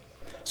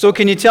So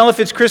can you tell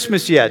if it's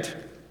Christmas yet?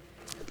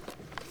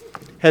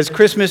 Has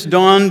Christmas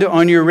dawned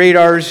on your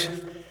radars?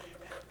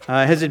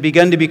 Has it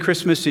begun to be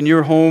Christmas in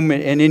your home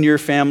and in your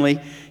family?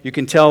 You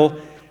can tell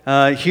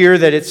here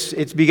that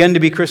it's begun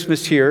to be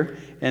Christmas here,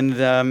 and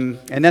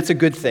that's a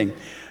good thing.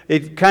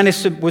 It kind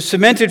of was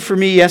cemented for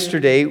me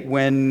yesterday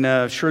when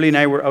Shirley and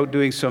I were out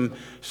doing some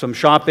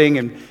shopping,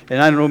 and I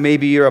don't know,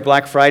 maybe you're a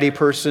Black Friday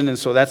person, and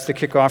so that's the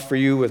kickoff for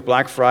you with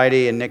Black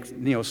Friday and next,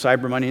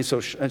 Cyber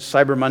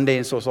Monday,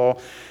 and so it's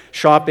all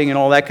shopping and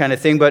all that kind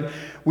of thing. But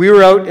we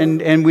were out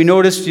and we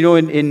noticed,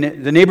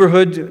 in the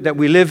neighborhood that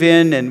we live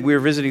in, and we were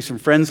visiting some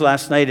friends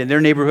last night in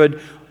their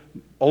neighborhood,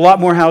 a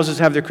lot more houses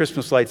have their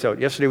Christmas lights out.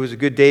 Yesterday was a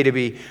good day to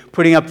be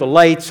putting up the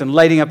lights and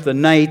lighting up the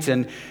night,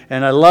 and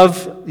I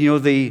love,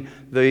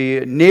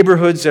 the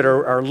neighborhoods that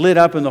are lit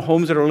up and the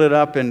homes that are lit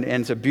up, and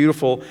it's a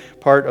beautiful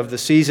part of the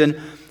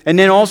season. And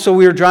then also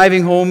we were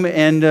driving home,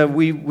 and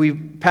we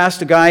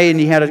passed a guy, and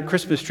he had a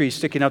Christmas tree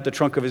sticking out the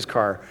trunk of his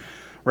car,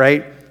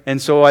 right? And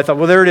so I thought,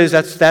 well, there it is.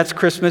 That's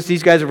Christmas.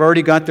 These guys have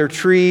already got their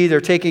tree. They're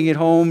taking it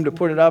home to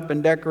put it up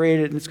and decorate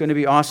it, and it's going to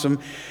be awesome.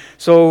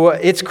 So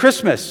it's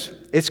Christmas.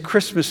 It's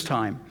Christmas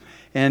time.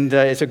 And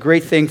it's a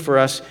great thing for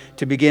us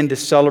to begin to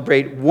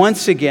celebrate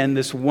once again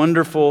this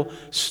wonderful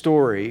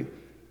story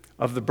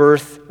of the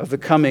birth, of the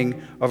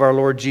coming of our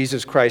Lord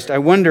Jesus Christ. I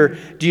wonder,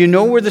 do you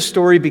know where the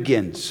story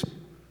begins?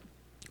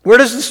 Where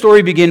does the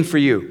story begin for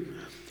you?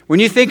 When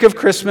you think of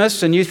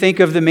Christmas and you think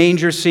of the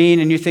manger scene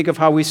and you think of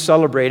how we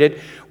celebrate it,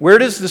 where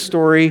does the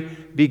story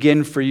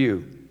begin for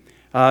you?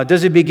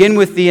 Does it begin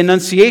with the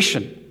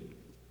Annunciation,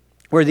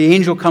 where the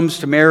angel comes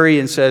to Mary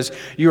and says,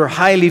 "You are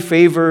highly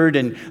favored,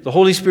 and the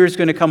Holy Spirit's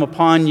going to come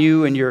upon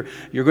you, and you're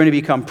going to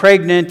become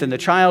pregnant, and the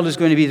child is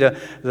going to be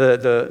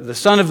the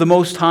Son of the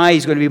Most High.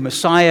 He's going to be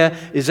Messiah"?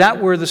 Is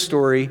that where the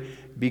story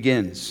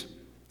begins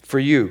for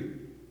you?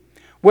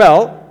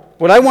 Well,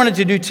 what I wanted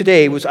to do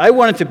today was I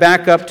wanted to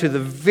back up to the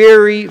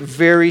very,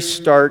 very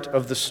start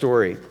of the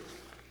story,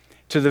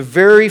 to the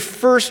very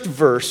first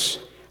verse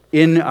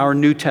in our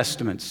New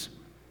Testaments,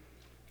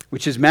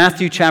 which is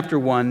Matthew chapter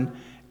 1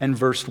 and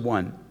verse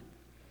 1.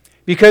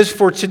 Because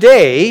for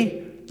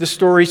today, the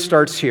story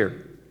starts here.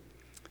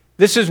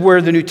 This is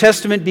where the New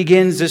Testament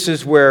begins. This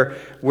is where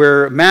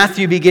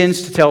Matthew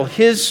begins to tell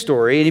his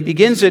story. And he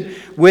begins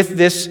it with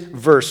this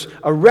verse,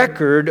 a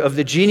record of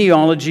the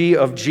genealogy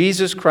of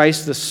Jesus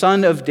Christ, the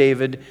son of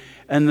David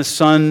and the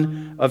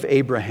son of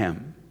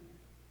Abraham.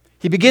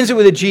 He begins it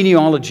with a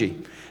genealogy.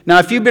 Now,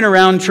 if you've been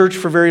around church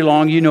for very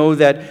long, you know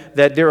that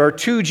there are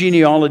two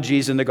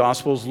genealogies in the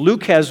Gospels.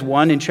 Luke has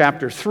one in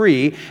chapter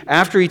 3,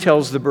 after he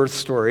tells the birth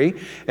story.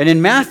 And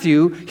in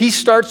Matthew, he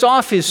starts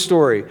off his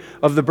story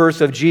of the birth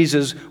of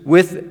Jesus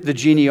with the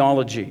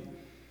genealogy.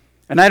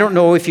 And I don't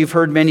know if you've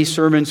heard many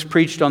sermons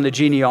preached on the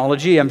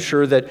genealogy. I'm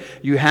sure that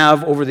you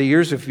have over the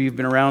years if you've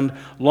been around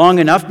long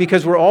enough,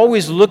 because we're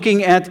always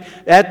looking at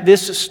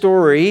this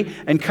story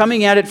and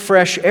coming at it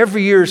fresh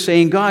every year,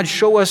 saying, God,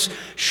 show us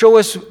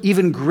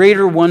even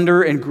greater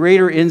wonder and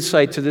greater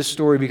insight to this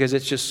story, because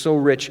it's just so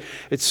rich,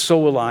 it's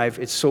so alive,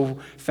 it's so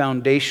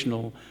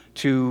foundational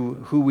to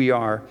who we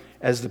are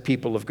as the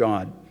people of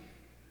God.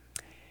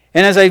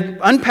 And as I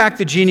unpacked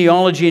the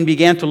genealogy and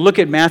began to look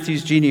at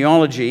Matthew's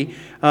genealogy,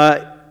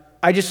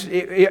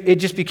 it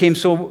just became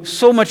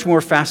so much more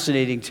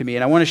fascinating to me,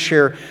 and I want to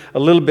share a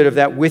little bit of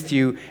that with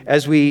you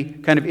as we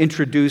kind of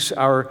introduce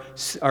our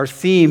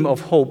theme of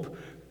hope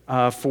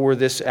for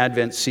this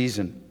Advent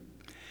season.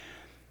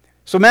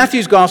 So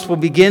Matthew's gospel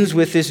begins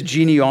with this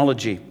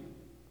genealogy.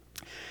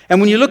 And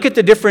when you look at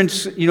the different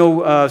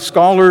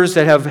scholars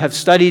that have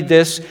studied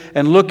this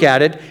and look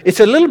at it, it's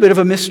a little bit of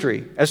a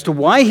mystery as to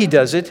why he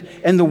does it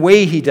and the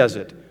way he does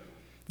it.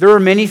 There are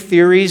many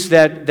theories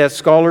that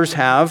scholars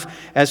have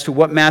as to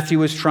what Matthew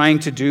was trying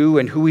to do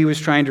and who he was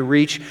trying to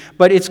reach,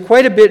 but it's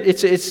quite a bit,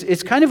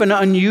 it's kind of an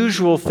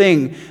unusual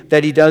thing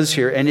that he does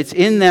here, and it's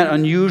in that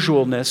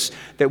unusualness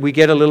that we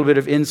get a little bit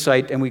of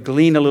insight and we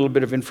glean a little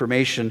bit of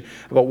information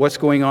about what's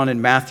going on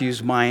in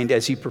Matthew's mind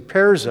as he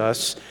prepares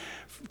us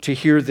to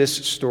hear this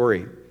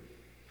story.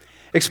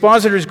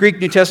 Expositor's Greek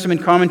New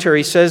Testament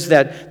commentary says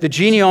that the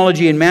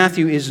genealogy in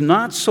Matthew is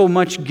not so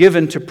much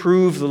given to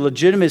prove the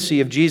legitimacy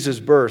of Jesus'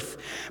 birth,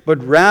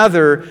 but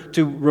rather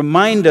to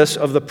remind us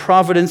of the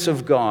providence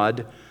of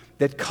God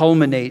that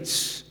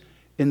culminates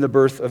in the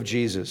birth of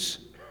Jesus.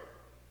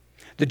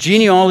 The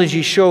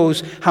genealogy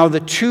shows how the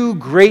two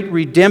great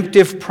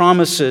redemptive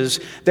promises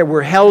that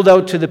were held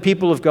out to the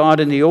people of God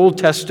in the Old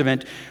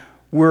Testament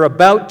were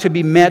about to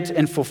be met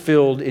and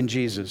fulfilled in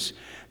Jesus.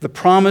 The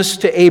promise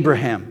to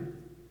Abraham,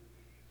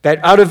 that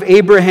out of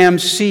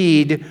Abraham's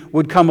seed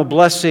would come a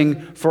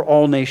blessing for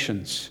all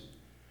nations.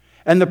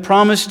 And the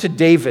promise to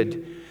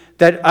David,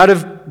 that out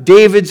of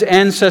David's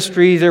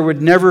ancestry there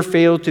would never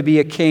fail to be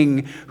a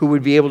king who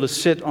would be able to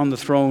sit on the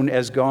throne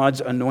as God's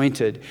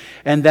anointed.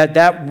 And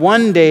that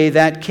one day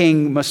that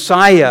king,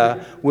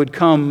 Messiah, would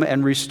come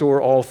and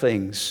restore all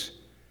things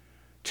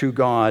to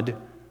God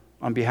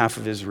on behalf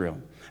of Israel.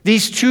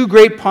 These two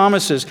great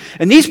promises.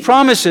 And these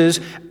promises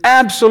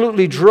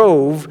absolutely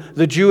drove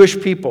the Jewish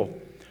people.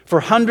 For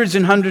hundreds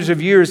and hundreds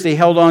of years, they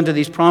held on to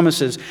these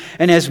promises.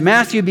 And as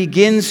Matthew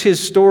begins his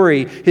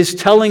story, his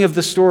telling of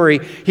the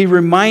story, he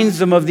reminds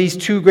them of these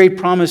two great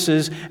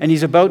promises, and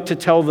he's about to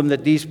tell them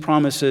that these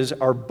promises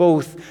are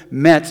both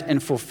met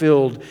and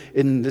fulfilled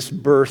in this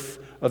birth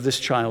of this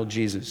child,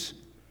 Jesus.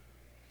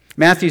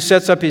 Matthew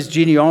sets up his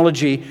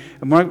genealogy.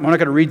 I'm not going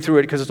to read through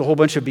it because it's a whole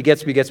bunch of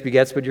begets,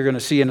 but you're going to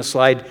see in a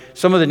slide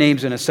some of the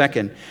names in a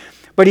second.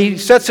 But he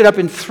sets it up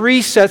in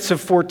 3 sets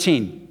of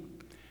 14.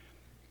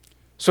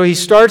 So he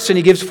starts and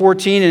he gives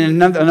 14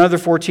 and another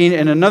 14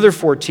 and another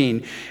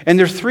 14. And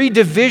there are 3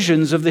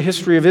 divisions of the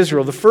history of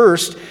Israel. The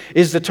first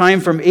is the time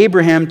from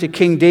Abraham to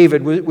King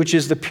David, which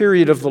is the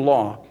period of the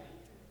law.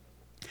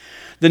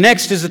 The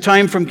next is the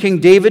time from King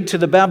David to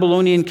the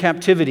Babylonian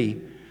captivity,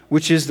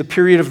 which is the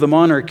period of the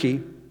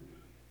monarchy.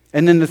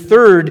 And then the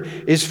third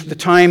is the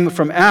time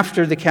from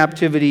after the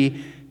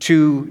captivity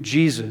to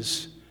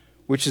Jesus,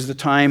 which is the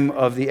time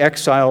of the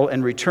exile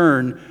and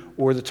return,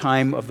 or the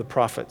time of the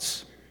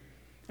prophets.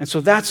 And so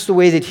that's the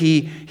way that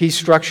he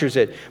structures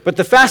it. But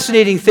the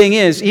fascinating thing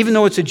is, even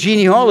though it's a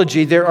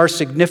genealogy, there are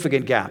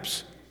significant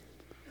gaps.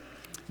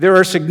 There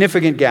are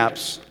significant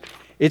gaps.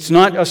 It's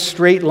not a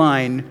straight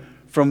line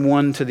from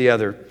one to the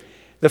other.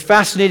 The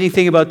fascinating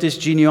thing about this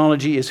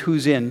genealogy is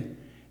who's in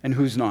and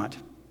who's not.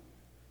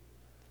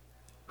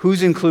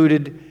 Who's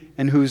included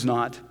and who's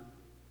not.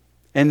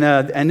 And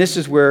this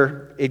is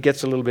where it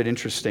gets a little bit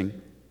interesting.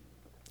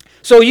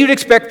 So you'd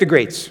expect the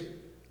greats,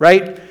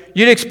 right?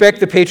 You'd expect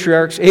the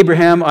patriarchs,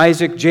 Abraham,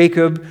 Isaac,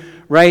 Jacob,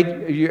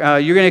 right? You're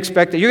going to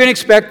expect that. You're going to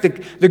expect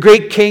the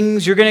great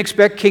kings. You're going to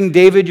expect King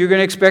David. You're going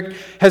to expect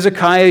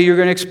Hezekiah. You're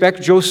going to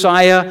expect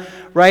Josiah,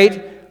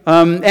 right?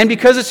 And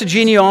because it's a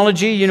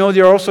genealogy,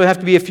 there also have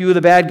to be a few of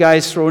the bad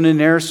guys thrown in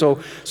there.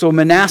 So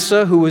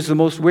Manasseh, who was the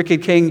most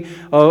wicked king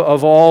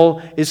of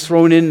all, is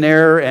thrown in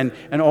there,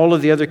 and all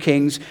of the other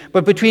kings.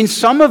 But between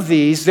some of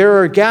these, there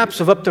are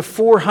gaps of up to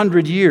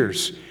 400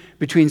 years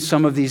between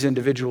some of these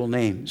individual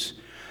names.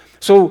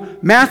 So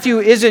Matthew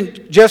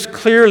isn't just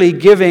clearly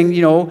giving,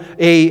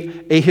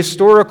 a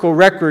historical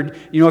record.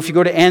 If you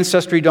go to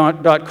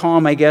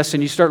Ancestry.com, I guess,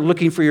 and you start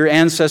looking for your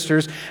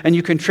ancestors, and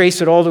you can trace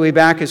it all the way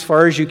back as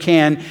far as you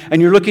can,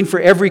 and you're looking for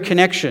every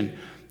connection.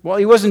 Well,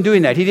 he wasn't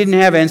doing that. He didn't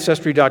have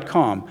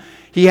Ancestry.com.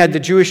 He had the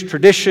Jewish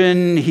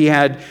tradition. He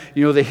had,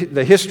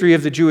 the history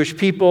of the Jewish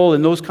people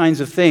and those kinds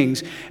of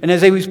things. And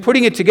as he was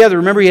putting it together,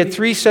 remember he had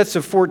 3 sets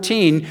of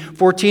 14.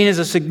 14 is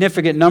a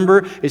significant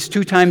number. It's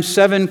 2 times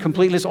 7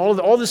 completeness.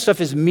 All this stuff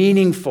is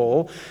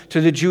meaningful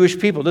to the Jewish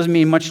people. It doesn't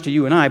mean much to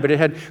you and I, but it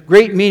had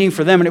great meaning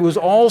for them, and it was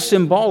all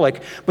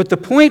symbolic. But the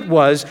point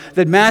was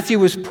that Matthew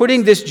was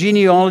putting this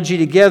genealogy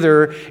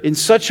together in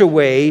such a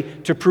way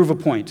to prove a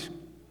point.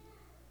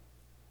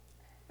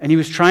 And he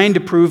was trying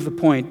to prove the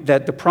point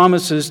that the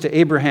promises to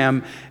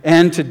Abraham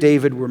and to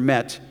David were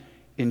met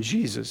in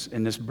Jesus,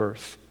 in this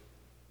birth.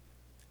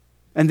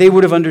 And they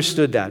would have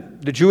understood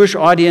that. The Jewish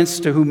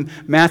audience to whom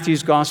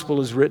Matthew's gospel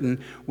is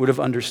written would have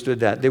understood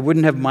that. They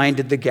wouldn't have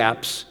minded the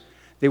gaps.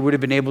 They would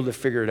have been able to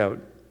figure it out.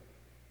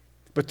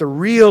 But the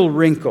real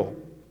wrinkle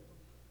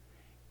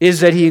is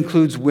that he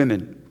includes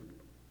women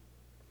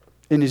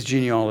in his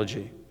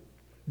genealogy.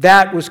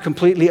 That was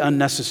completely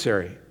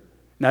unnecessary.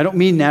 Now, I don't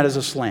mean that as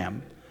a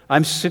slam.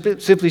 I'm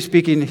simply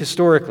speaking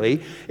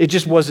historically, it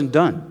just wasn't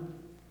done,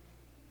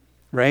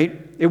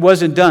 right? It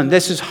wasn't done.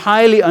 This is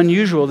highly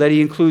unusual that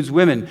he includes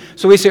women.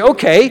 So we say,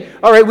 okay,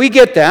 all right, we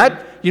get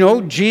that.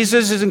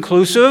 Jesus is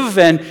inclusive,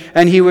 and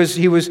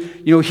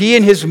he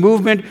and his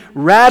movement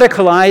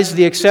radicalized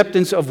the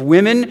acceptance of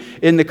women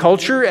in the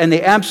culture, and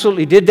they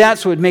absolutely did that.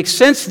 So it makes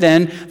sense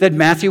then that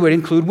Matthew would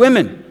include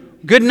women.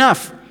 Good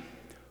enough.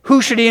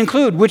 Who should he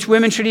include? Which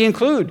women should he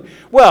include?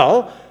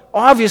 Well,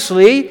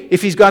 obviously,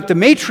 if he's got the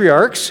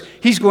matriarchs,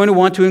 he's going to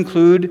want to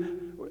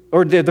include,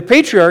 or the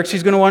patriarchs,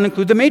 he's going to want to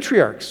include the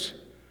matriarchs.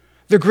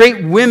 The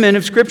great women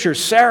of Scripture,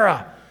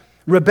 Sarah,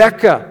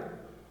 Rebecca,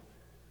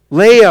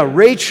 Leah,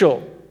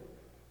 Rachel,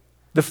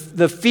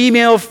 the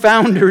female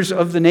founders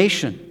of the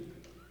nation.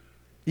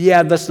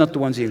 Yeah, that's not the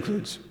ones he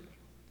includes.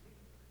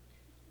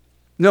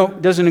 No,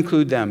 doesn't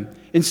include them.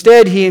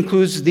 Instead, he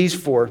includes these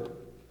 4.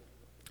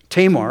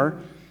 Tamar,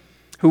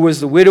 who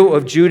was the widow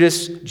of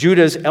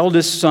Judah's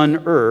eldest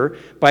son,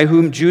 by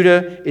whom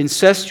Judah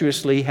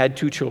incestuously had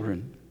 2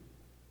 children.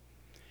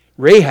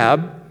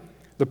 Rahab,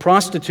 the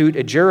prostitute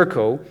at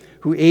Jericho,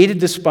 who aided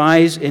the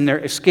spies in their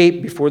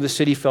escape before the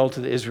city fell to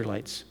the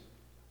Israelites.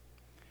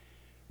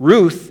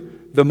 Ruth,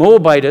 the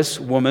Moabitess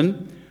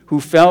woman,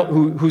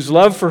 whose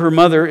love for her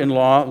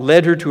mother-in-law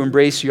led her to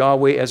embrace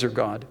Yahweh as her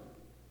God.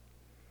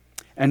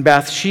 And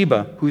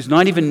Bathsheba, who's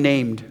not even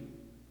named,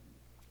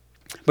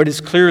 but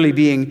is clearly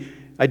being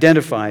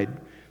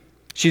identified.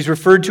 She's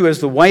referred to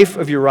as the wife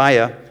of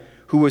Uriah,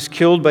 who was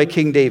killed by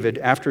King David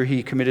after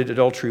he committed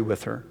adultery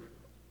with her.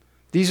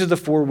 These are the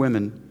 4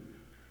 women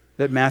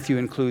that Matthew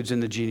includes in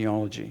the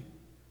genealogy.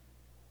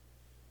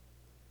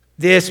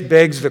 This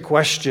begs the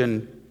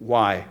question,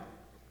 why?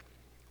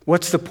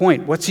 What's the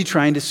point? What's he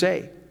trying to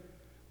say?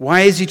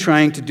 Why is he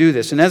trying to do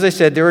this? And as I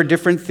said, there are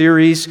different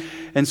theories,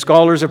 and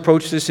scholars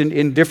approach this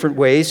in different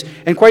ways.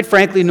 And quite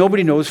frankly,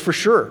 nobody knows for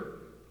sure.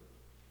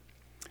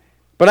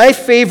 But I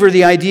favor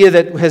the idea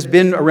that has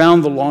been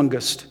around the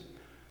longest.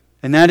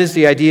 And that is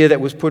the idea that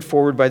was put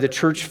forward by the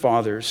church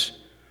fathers.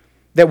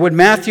 That what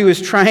Matthew is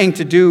trying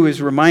to do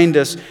is remind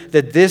us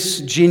that this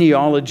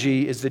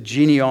genealogy is the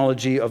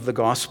genealogy of the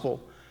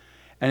gospel.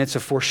 And it's a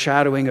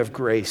foreshadowing of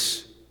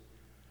grace.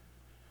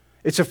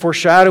 It's a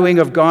foreshadowing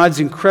of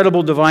God's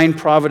incredible divine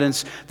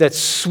providence that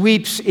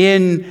sweeps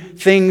in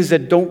things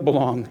that don't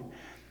belong,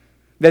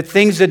 that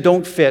things that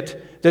don't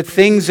fit, that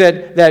things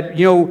that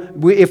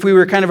if we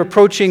were kind of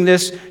approaching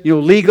this,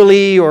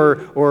 legally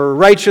or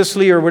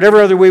righteously or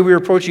whatever other way we were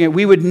approaching it,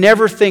 we would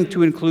never think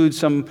to include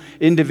some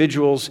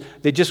individuals.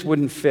 They just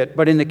wouldn't fit.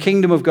 But in the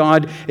kingdom of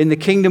God, in the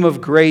kingdom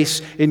of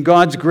grace, in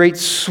God's great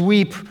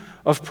sweep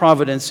of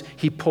providence,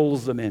 he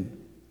pulls them in.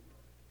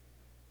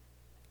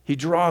 He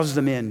draws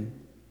them in.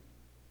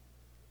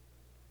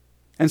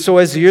 And so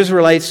as the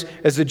Israelites,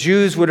 as the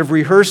Jews would have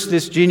rehearsed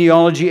this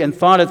genealogy and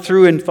thought it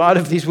through and thought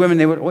of these women,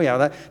 they would,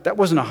 that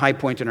wasn't a high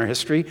point in our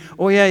history.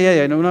 We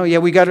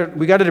got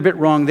it a bit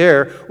wrong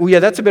there.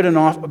 That's a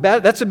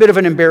bit of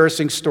an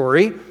embarrassing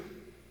story.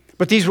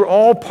 But these were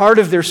all part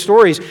of their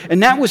stories,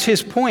 and that was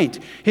his point.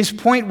 His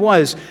point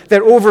was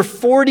that over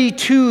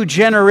 42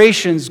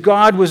 generations,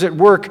 God was at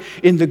work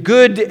in the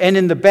good and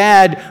in the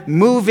bad,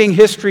 moving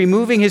history,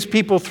 moving his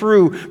people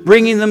through,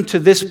 bringing them to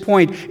this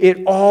point.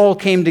 It all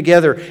came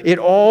together. It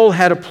all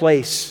had a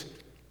place.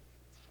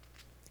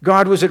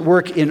 God was at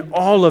work in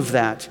all of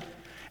that.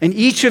 And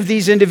each of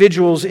these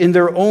individuals, in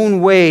their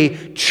own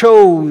way,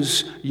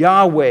 chose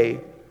Yahweh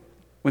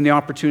when the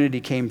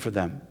opportunity came for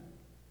them.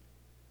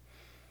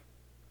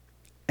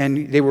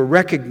 And they were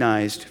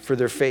recognized for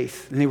their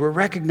faith. And they were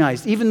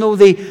recognized. Even though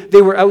they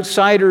were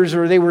outsiders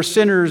or they were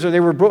sinners or they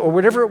were or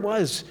whatever it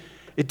was,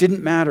 it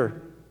didn't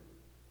matter.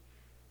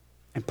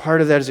 And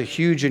part of that is a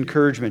huge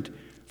encouragement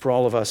for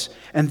all of us.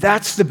 And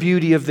that's the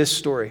beauty of this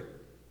story.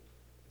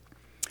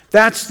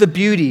 That's the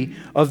beauty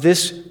of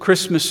this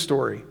Christmas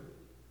story.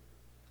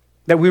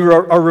 That we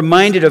are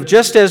reminded of,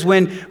 just as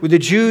when the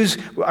Jews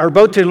are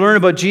about to learn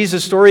about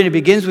Jesus' story and it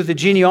begins with the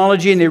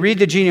genealogy and they read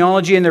the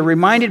genealogy and they're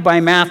reminded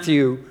by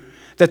Matthew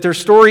that their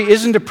story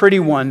isn't a pretty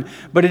one,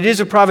 but it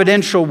is a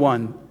providential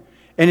one,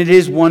 and it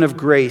is one of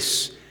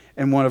grace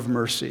and one of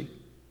mercy.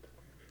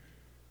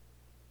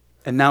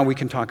 And now we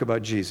can talk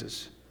about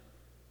Jesus.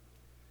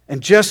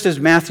 And just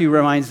as Matthew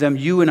reminds them,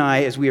 you and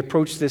I, as we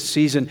approach this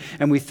season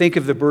and we think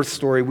of the birth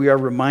story, we are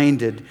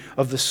reminded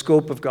of the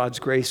scope of God's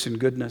grace and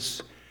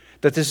goodness,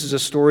 that this is a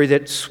story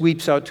that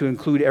sweeps out to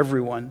include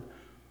everyone.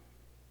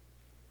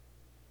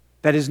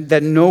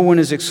 That no one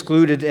is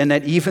excluded, and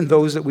that even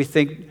those that we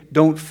think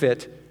don't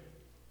fit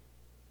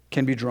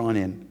can be drawn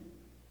in.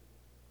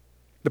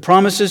 The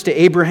promises to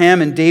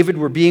Abraham and David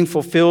were being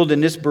fulfilled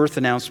in this birth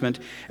announcement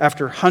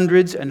after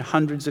hundreds and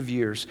hundreds of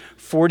years,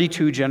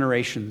 42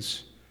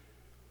 generations.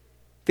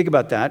 Think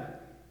about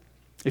that.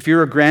 If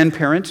you're a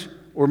grandparent,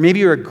 or maybe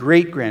you're a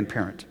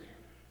great-grandparent.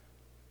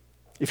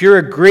 If you're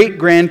a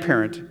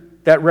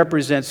great-grandparent, that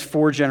represents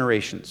 4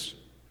 generations.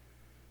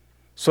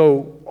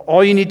 So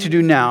all you need to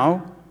do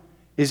now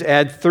is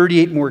add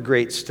 38 more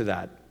greats to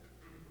that.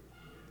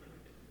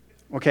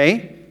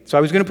 Okay? So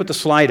I was going to put the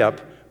slide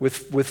up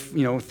with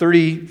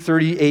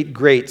 38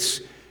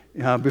 greats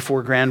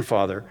before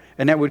grandfather.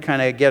 And that would kind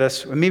of get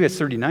us, maybe it's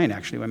 39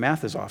 actually, my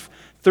math is off.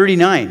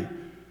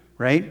 39,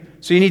 right?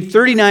 So you need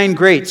 39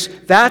 greats.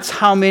 That's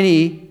how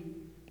many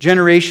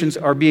generations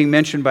are being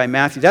mentioned by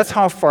Matthew. That's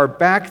how far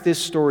back this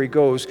story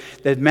goes,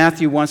 that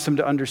Matthew wants them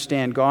to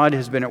understand God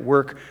has been at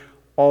work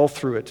all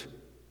through it.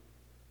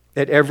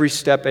 At every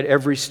step, at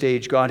every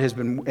stage, God has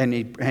been,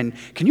 and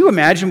can you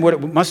imagine what it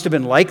must have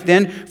been like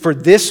then for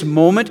this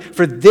moment,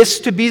 for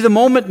this to be the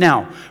moment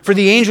now, for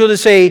the angel to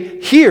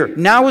say, here,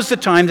 now is the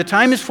time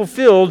is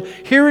fulfilled,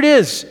 here it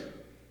is.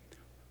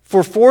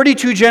 For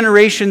 42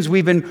 generations,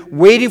 we've been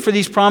waiting for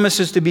these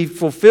promises to be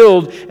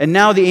fulfilled, and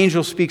now the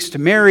angel speaks to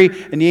Mary,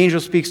 and the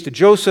angel speaks to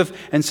Joseph,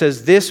 and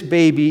says, this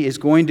baby is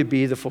going to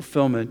be the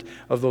fulfillment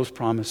of those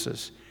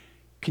promises.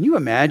 Can you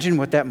imagine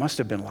what that must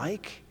have been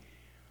like?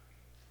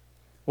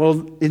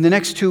 Well, in the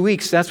next 2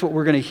 weeks, that's what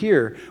we're going to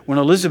hear when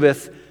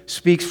Elizabeth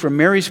speaks from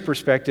Mary's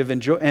perspective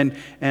and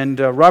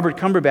Robert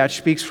Cumberbatch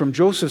speaks from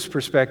Joseph's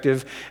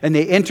perspective, and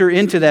they enter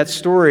into that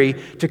story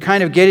to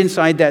kind of get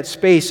inside that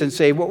space and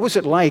say, what was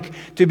it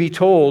like to be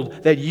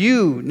told that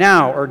you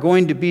now are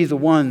going to be the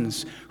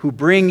ones who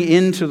bring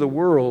into the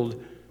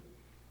world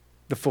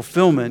the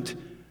fulfillment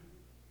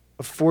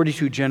of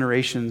 42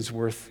 generations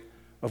worth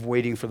of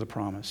waiting for the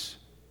promise?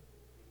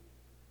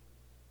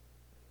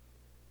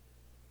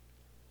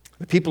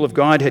 The people of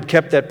God had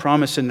kept that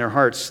promise in their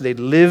hearts. They'd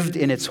lived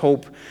in its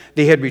hope.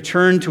 They had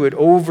returned to it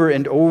over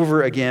and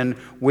over again,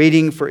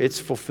 waiting for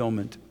its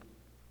fulfillment.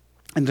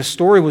 And the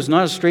story was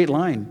not a straight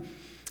line.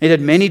 It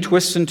had many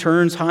twists and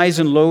turns, highs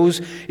and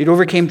lows. It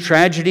overcame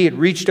tragedy. It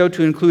reached out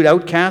to include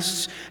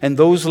outcasts and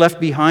those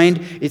left behind.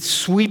 Its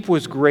sweep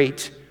was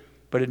great,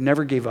 but it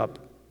never gave up.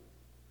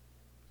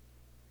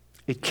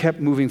 It kept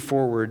moving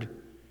forward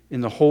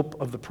in the hope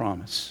of the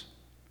promise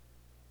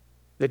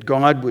that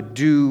God would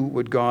do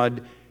what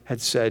God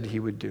had said he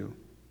would do.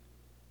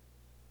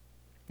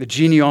 The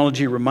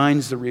genealogy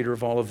reminds the reader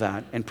of all of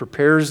that and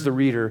prepares the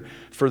reader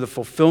for the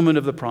fulfillment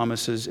of the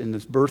promises in the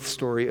birth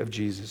story of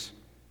Jesus.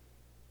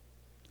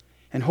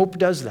 And hope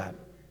does that.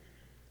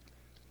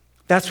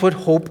 That's what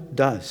hope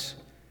does.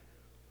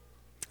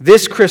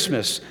 This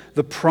Christmas,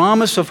 the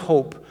promise of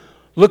hope,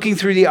 looking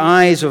through the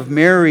eyes of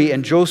Mary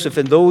and Joseph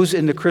and those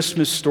in the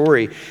Christmas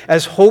story,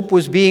 as hope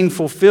was being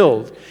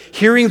fulfilled,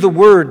 hearing the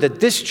word that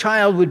this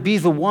child would be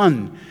the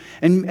one.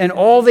 And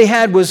all they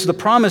had was the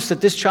promise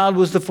that this child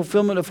was the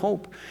fulfillment of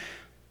hope.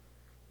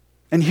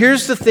 And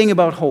here's the thing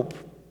about hope.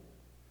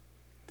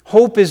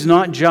 Hope is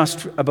not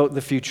just about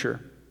the future.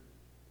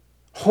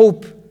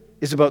 Hope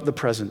is about the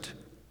present.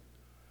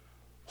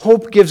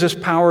 Hope gives us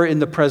power in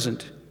the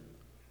present.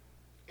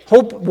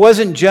 Hope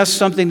wasn't just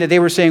something that they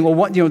were saying,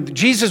 well,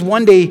 Jesus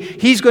one day,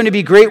 he's going to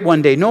be great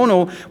one day.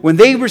 No. When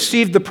they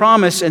received the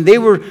promise and they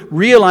were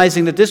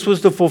realizing that this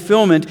was the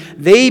fulfillment,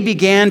 they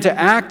began to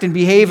act and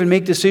behave and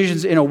make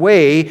decisions in a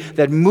way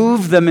that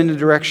moved them in the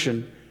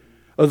direction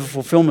of the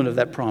fulfillment of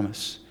that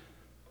promise.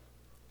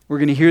 We're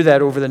going to hear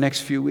that over the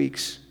next few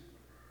weeks.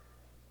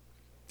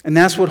 And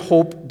that's what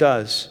hope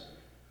does.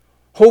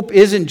 Hope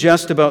isn't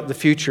just about the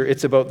future,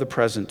 it's about the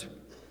present.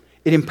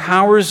 It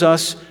empowers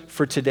us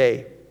for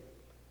today.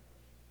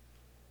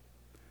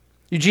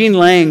 Eugene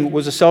Lang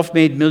was a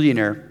self-made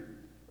millionaire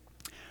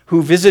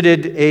who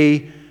visited a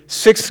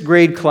 6th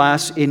grade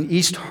class in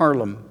East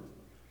Harlem.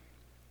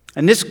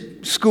 And this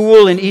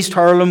school in East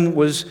Harlem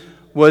was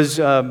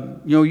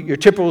your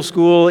typical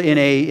school in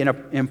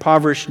an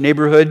impoverished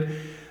neighborhood.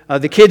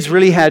 The kids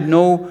really had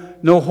no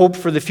hope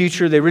for the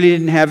future. They really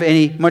didn't have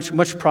any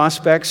much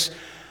prospects.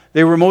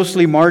 They were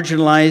mostly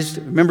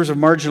marginalized, members of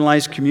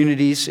marginalized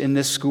communities in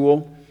this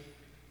school.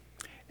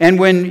 And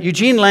when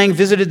Eugene Lang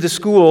visited the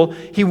school,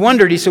 he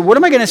wondered, he said, what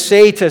am I going to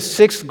say to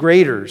 6th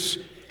graders?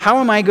 How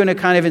am I going to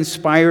kind of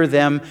inspire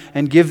them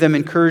and give them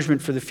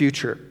encouragement for the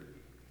future?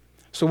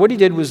 So what he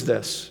did was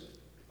this.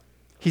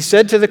 He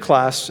said to the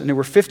class, and there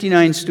were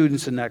 59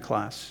 students in that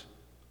class,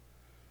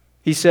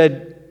 he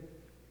said,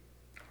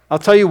 I'll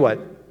tell you what,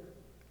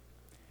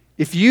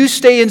 if you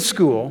stay in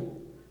school,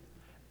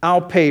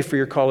 I'll pay for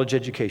your college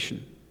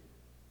education.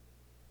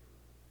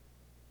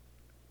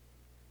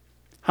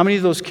 How many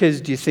of those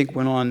kids do you think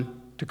went on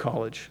to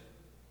college?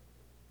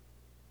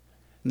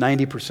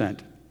 90%.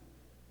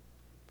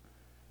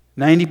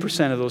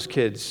 90% of those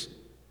kids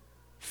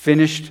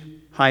finished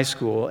high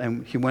school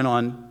and he went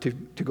on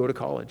to go to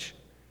college.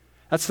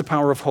 That's the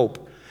power of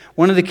hope.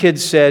 One of the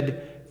kids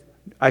said,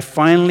 I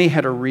finally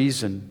had a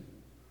reason.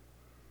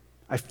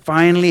 I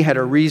finally had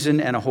a reason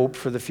and a hope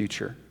for the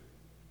future.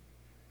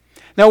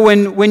 Now,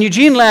 when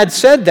Eugene Ladd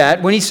said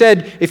that, when he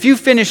said, if you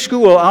finish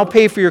school, I'll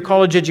pay for your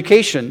college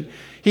education,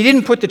 he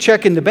didn't put the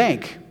check in the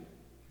bank.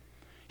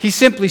 He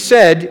simply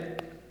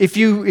said, if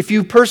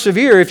you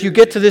persevere, if you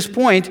get to this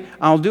point,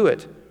 I'll do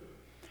it.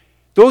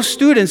 Those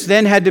students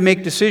then had to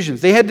make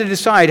decisions. They had to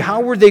decide how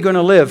were they going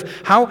to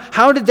live.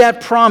 How did that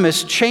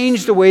promise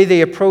change the way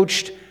they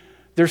approached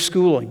their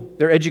schooling,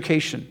 their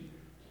education?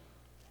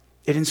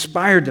 It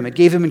inspired them. It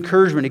gave them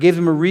encouragement. It gave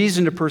them a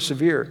reason to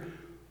persevere.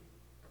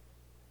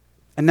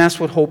 And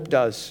that's what hope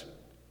does.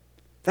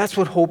 That's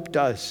what hope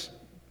does.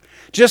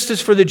 Just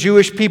as for the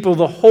Jewish people,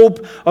 the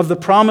hope of the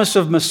promise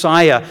of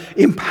Messiah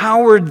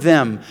empowered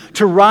them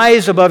to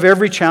rise above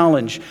every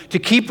challenge, to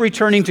keep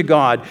returning to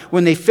God.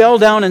 When they fell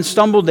down and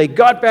stumbled, they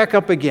got back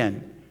up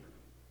again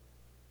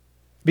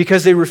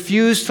because they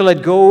refused to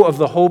let go of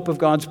the hope of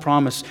God's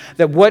promise,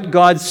 that what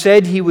God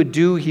said he would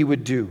do, he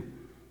would do.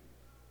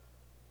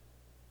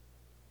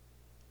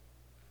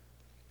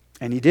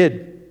 And he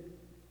did.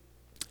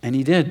 And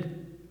he did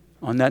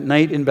on that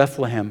night in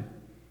Bethlehem.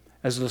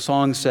 As the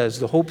song says,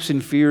 the hopes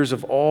and fears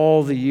of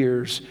all the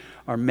years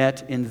are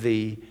met in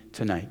thee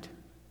tonight.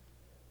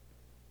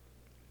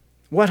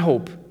 What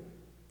hope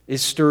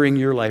is stirring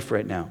your life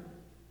right now?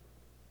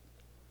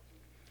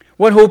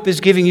 What hope is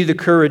giving you the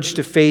courage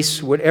to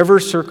face whatever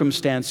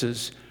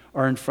circumstances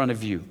are in front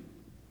of you?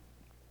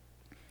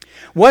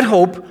 What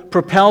hope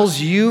propels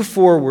you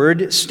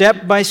forward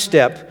step by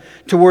step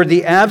toward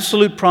the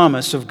absolute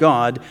promise of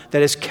God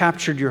that has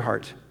captured your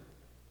heart?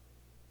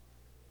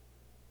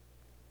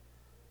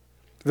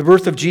 The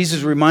birth of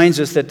Jesus reminds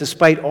us that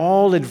despite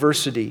all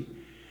adversity,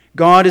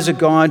 God is a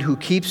God who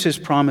keeps his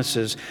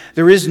promises.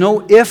 There is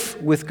no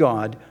if with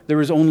God,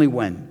 there is only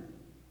when.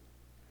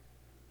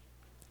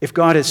 If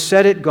God has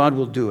said it, God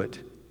will do it.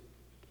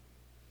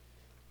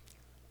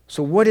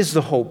 So what is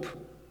the hope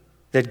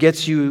that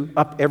gets you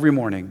up every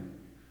morning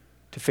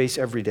to face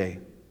every day?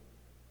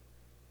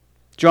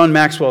 John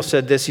Maxwell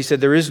said this. He said,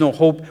 there is no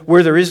hope.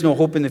 Where there is no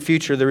hope in the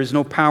future, there is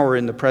no power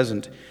in the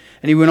present.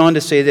 And he went on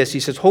to say this. He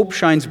says, hope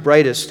shines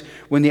brightest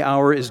when the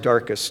hour is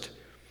darkest.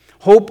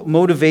 Hope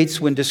motivates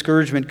when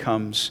discouragement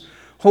comes.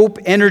 Hope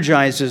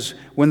energizes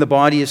when the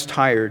body is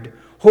tired.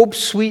 Hope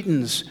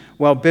sweetens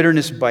while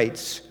bitterness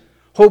bites.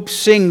 Hope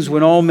sings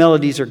when all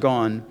melodies are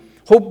gone.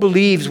 Hope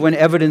believes when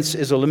evidence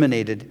is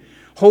eliminated.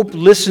 Hope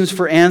listens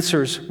for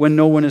answers when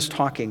no one is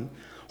talking.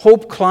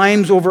 Hope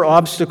climbs over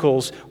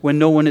obstacles when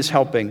no one is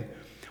helping.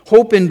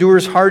 Hope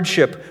endures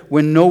hardship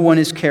when no one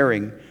is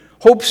caring.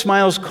 Hope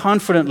smiles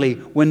confidently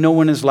when no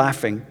one is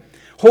laughing.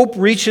 Hope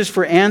reaches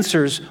for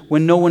answers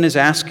when no one is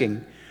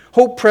asking.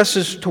 Hope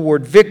presses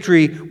toward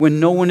victory when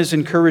no one is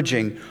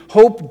encouraging.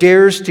 Hope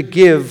dares to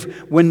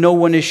give when no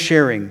one is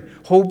sharing.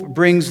 Hope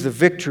brings the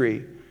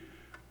victory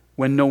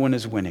when no one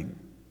is winning.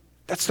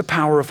 That's the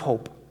power of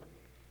hope.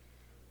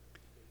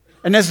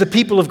 And as the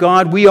people of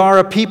God, we are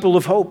a people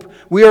of hope.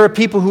 We are a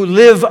people who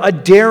live a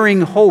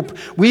daring hope.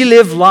 We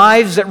live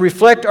lives that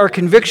reflect our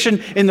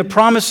conviction in the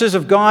promises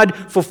of God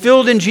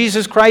fulfilled in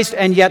Jesus Christ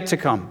and yet to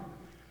come.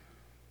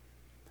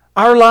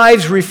 Our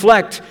lives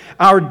reflect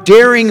our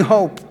daring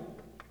hope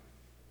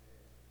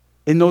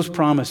in those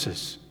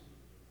promises.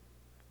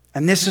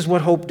 And this is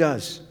what hope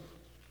does.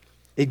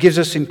 It gives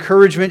us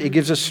encouragement, it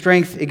gives us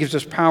strength, it gives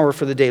us power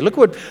for the day. Look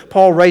what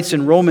Paul writes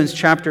in Romans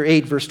chapter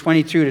 8, verse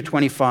 22 to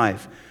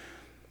 25.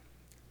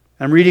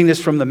 I'm reading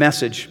this from the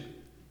Message,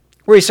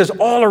 where he says,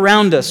 all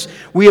around us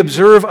we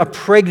observe a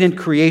pregnant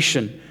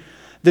creation.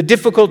 The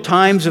difficult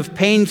times of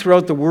pain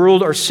throughout the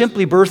world are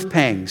simply birth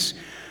pangs.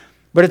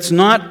 But it's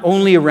not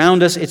only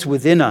around us, it's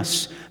within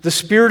us. The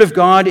Spirit of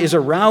God is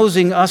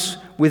arousing us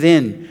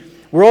within.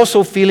 We're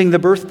also feeling the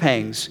birth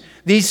pangs.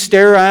 These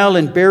sterile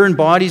and barren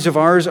bodies of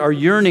ours are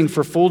yearning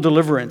for full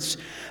deliverance.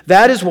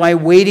 That is why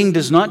waiting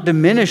does not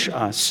diminish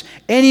us,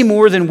 any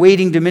more than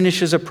waiting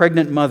diminishes a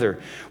pregnant mother.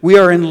 We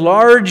are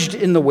enlarged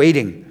in the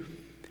waiting.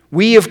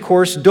 We, of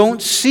course,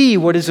 don't see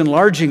what is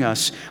enlarging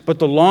us, but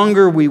the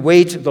longer we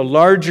wait, the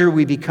larger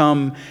we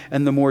become,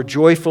 and the more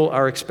joyful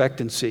our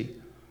expectancy.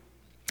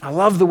 I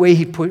love the way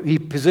he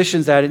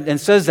positions that and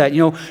says that.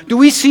 Do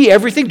we see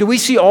everything? Do we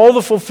see all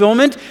the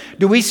fulfillment?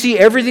 Do we see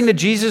everything that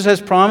Jesus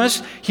has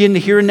promised in the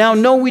here and now?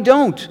 No, we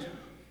don't.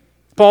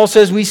 Paul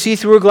says we see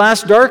through a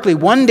glass darkly.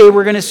 One day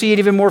we're going to see it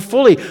even more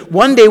fully.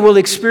 One day we'll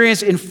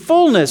experience in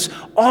fullness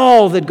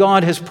all that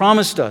God has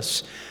promised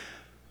us.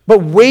 But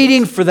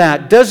waiting for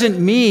that doesn't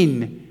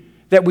mean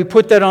that we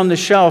put that on the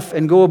shelf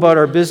and go about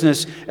our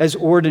business as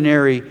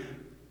ordinary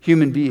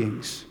human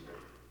beings.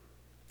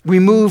 We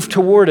move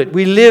toward it.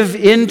 We live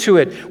into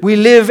it. We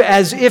live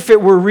as if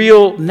it were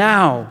real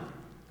now.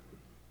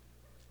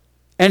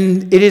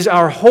 And it is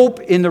our hope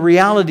in the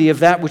reality of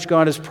that which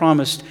God has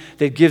promised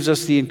that gives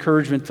us the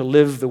encouragement to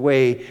live the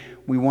way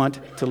we want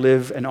to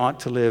live and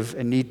ought to live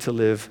and need to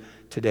live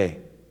today.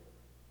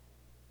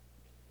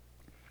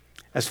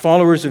 As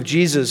followers of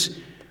Jesus,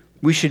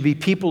 we should be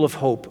people of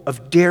hope,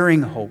 of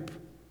daring hope.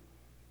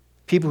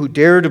 People who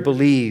dare to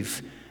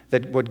believe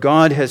that what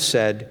God has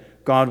said,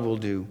 God will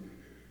do.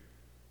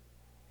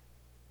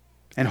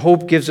 And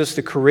hope gives us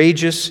the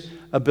courageous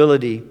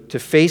ability to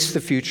face the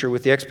future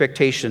with the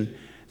expectation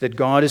that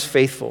God is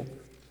faithful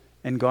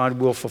and God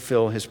will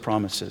fulfill His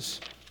promises.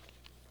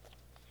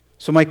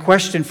 So my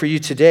question for you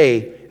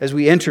today, as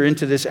we enter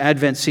into this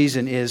Advent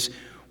season, is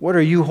what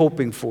are you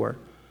hoping for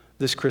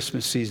this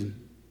Christmas season?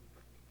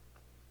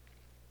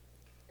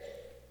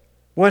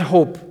 What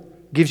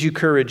hope gives you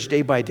courage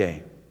day by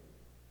day?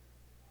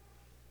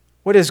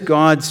 What has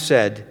God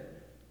said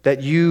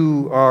that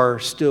you are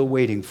still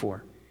waiting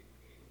for?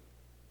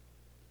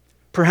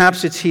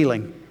 Perhaps it's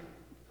healing.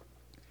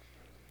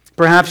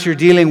 Perhaps you're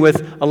dealing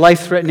with a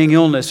life-threatening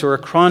illness or a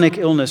chronic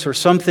illness or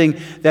something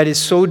that is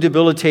so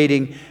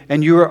debilitating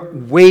and you're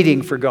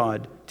waiting for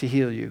God to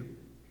heal you.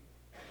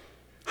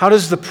 How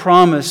does the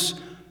promise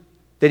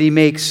that He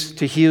makes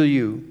to heal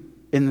you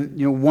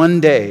in one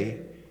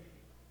day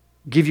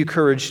give you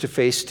courage to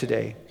face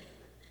today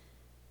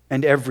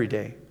and every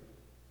day?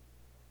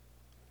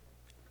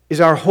 Is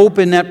our hope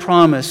in that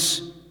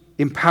promise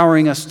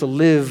empowering us to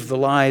live the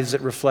lives that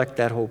reflect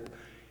that hope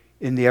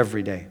in the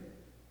everyday?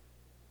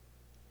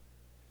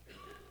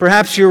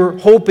 Perhaps you're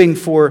hoping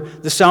for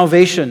the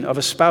salvation of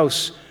a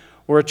spouse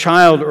or a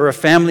child or a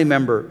family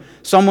member,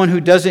 someone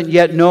who doesn't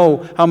yet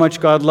know how much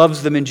God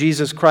loves them in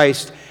Jesus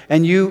Christ,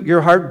 and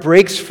your heart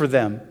breaks for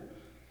them.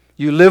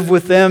 You live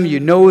with them, you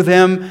know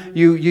them,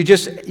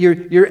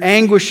 you're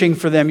anguishing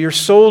for them, you're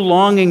so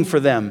longing for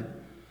them.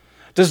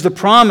 Does the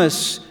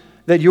promise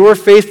that your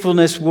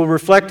faithfulness will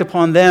reflect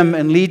upon them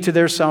and lead to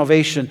their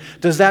salvation,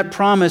 does that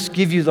promise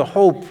give you the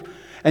hope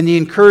and the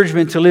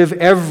encouragement to live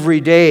every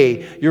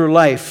day your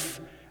life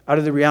out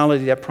of the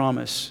reality of that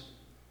promise?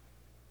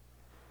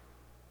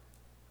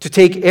 To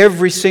take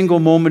every single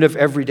moment of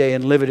every day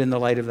and live it in the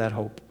light of that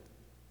hope.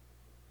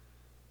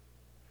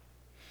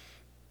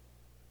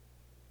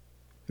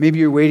 Maybe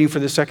you're waiting for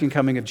the second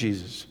coming of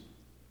Jesus.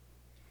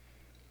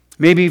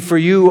 Maybe for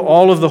you,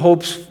 all of the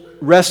hopes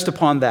rest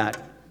upon that.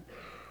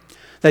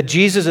 That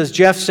Jesus, as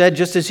Jeff said,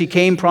 just as He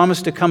came,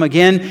 promised to come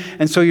again.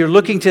 And so you're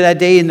looking to that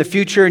day in the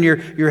future and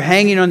you're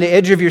hanging on the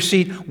edge of your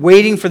seat,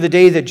 waiting for the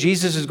day that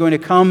Jesus is going to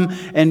come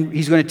and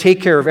He's going to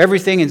take care of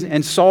everything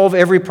and solve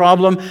every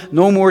problem.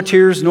 No more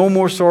tears, no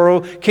more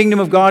sorrow. Kingdom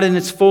of God in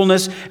its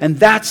fullness. And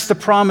that's the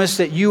promise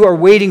that you are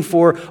waiting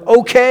for.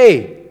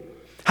 Okay.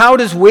 How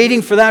does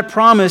waiting for that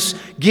promise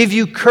give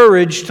you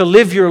courage to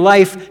live your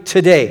life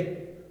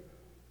today?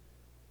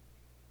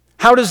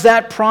 How does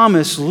that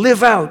promise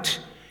live out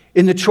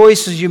in the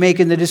choices you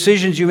make, in the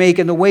decisions you make,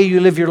 in the way you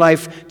live your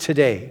life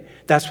today?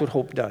 That's what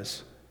hope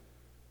does.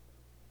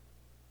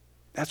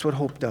 That's what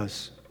hope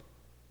does.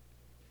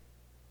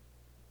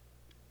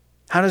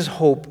 How does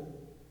hope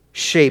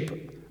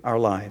shape our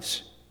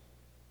lives?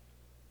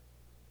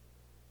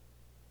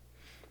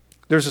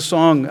 There's a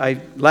song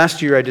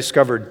last year I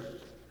discovered,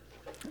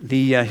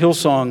 the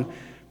Hillsong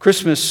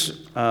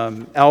Christmas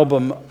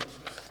album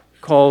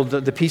called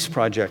The Peace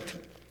Project.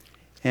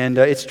 And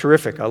it's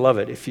terrific. I love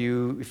it. If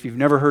you've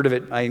never heard of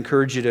it, I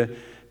encourage you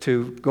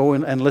to go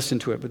and listen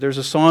to it. But there's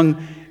a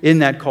song in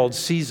that called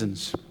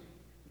Seasons.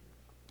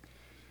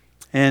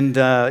 And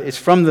it's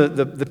from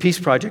the Peace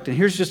Project. And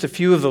here's just a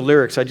few of the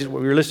lyrics.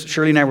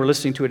 Shirley and I were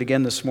listening to it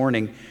again this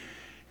morning.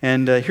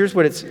 And here's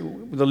what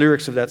the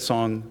lyrics of that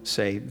song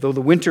say. Though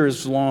the winter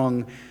is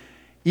long,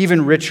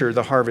 even richer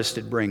the harvest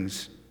it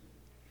brings.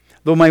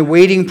 Though my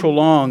waiting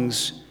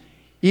prolongs,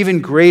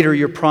 even greater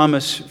your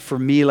promise for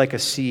me like a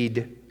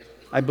seed.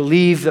 I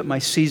believe that my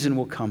season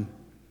will come.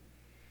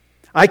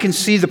 I can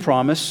see the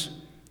promise.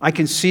 I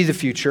can see the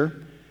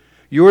future.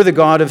 You're the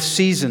God of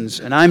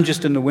seasons, and I'm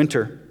just in the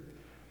winter.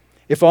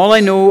 If all I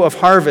know of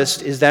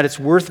harvest is that it's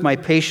worth my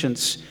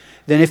patience,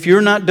 then if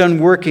you're not done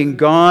working,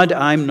 God,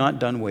 I'm not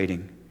done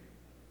waiting.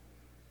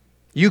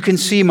 You can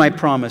see my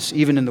promise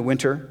even in the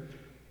winter,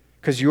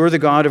 because you're the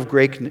God of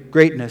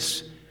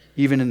greatness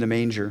even in the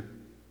manger.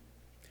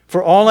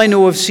 For all I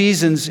know of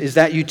seasons is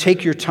that you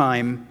take your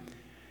time.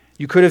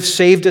 You could have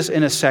saved us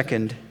in a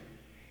second.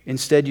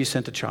 Instead, you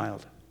sent a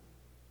child.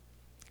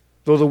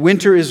 Though the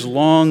winter is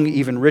long,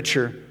 even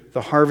richer,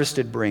 the harvest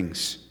it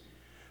brings.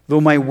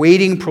 Though my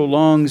waiting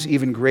prolongs,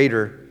 even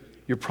greater,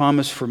 your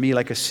promise for me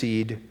like a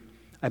seed.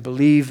 I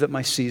believe that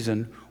my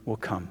season will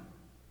come.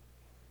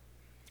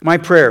 My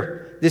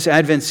prayer this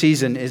Advent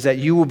season is that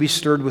you will be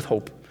stirred with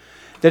hope.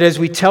 That as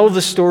we tell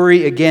the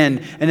story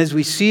again, and as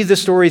we see the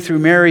story through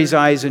Mary's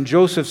eyes and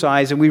Joseph's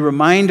eyes, and we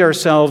remind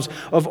ourselves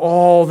of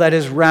all that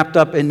is wrapped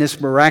up in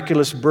this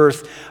miraculous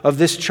birth of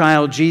this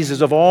child,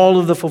 Jesus, of all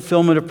of the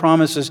fulfillment of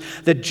promises,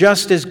 that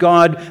just as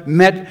God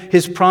met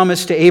his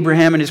promise to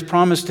Abraham and his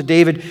promise to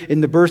David in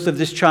the birth of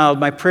this child,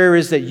 my prayer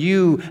is that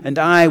you and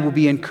I will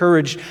be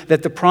encouraged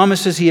that the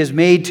promises he has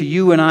made to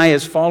you and I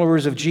as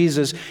followers of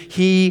Jesus,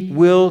 he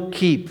will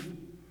keep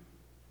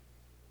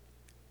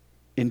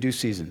in due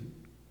season.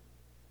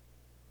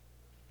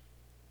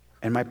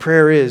 And my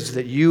prayer is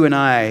that you and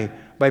I,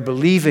 by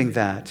believing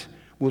that,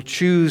 will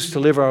choose to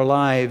live our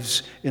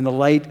lives in the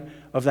light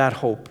of that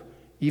hope,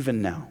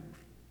 even now.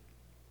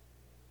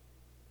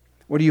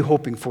 What are you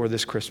hoping for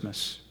this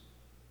Christmas?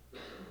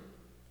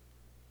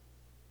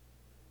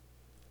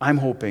 I'm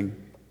hoping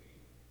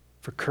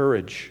for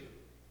courage,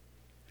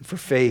 and for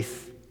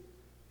faith,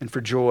 and for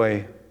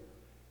joy,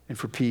 and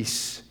for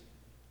peace,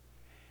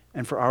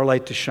 and for our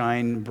light to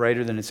shine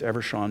brighter than it's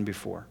ever shone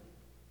before.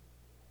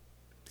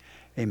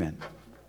 Amen.